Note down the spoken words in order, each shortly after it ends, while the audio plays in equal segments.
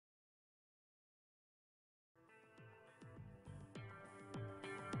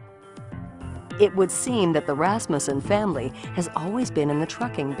It would seem that the Rasmussen family has always been in the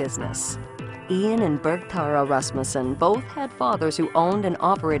trucking business. Ian and Bergthara Rasmussen both had fathers who owned and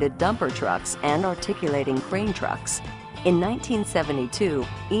operated dumper trucks and articulating crane trucks. In 1972,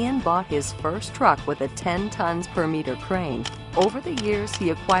 Ian bought his first truck with a 10 tons per meter crane. Over the years, he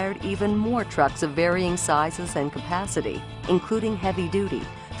acquired even more trucks of varying sizes and capacity, including heavy-duty,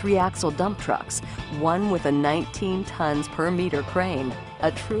 3-axle dump trucks, one with a 19 tons per meter crane,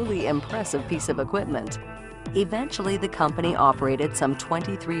 a truly impressive piece of equipment. Eventually, the company operated some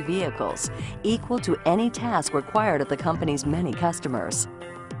 23 vehicles, equal to any task required of the company's many customers.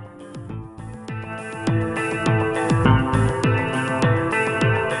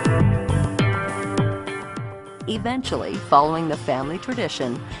 Eventually, following the family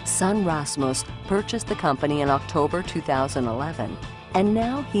tradition, son Rasmus purchased the company in October 2011. And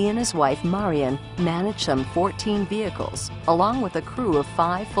now he and his wife Marian manage some 14 vehicles, along with a crew of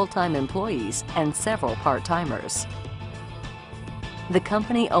 5 full-time employees and several part-timers. The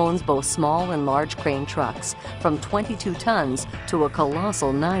company owns both small and large crane trucks, from 22 tons to a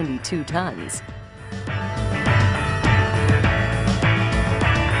colossal 92 tons.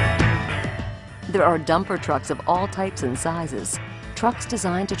 There are dumper trucks of all types and sizes, trucks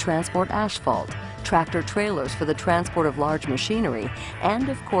designed to transport asphalt, tractor trailers for the transport of large machinery, and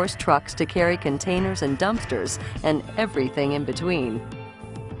of course trucks to carry containers and dumpsters and everything in between.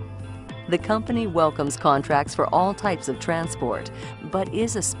 The company welcomes contracts for all types of transport, but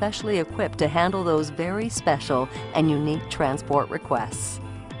is especially equipped to handle those very special and unique transport requests.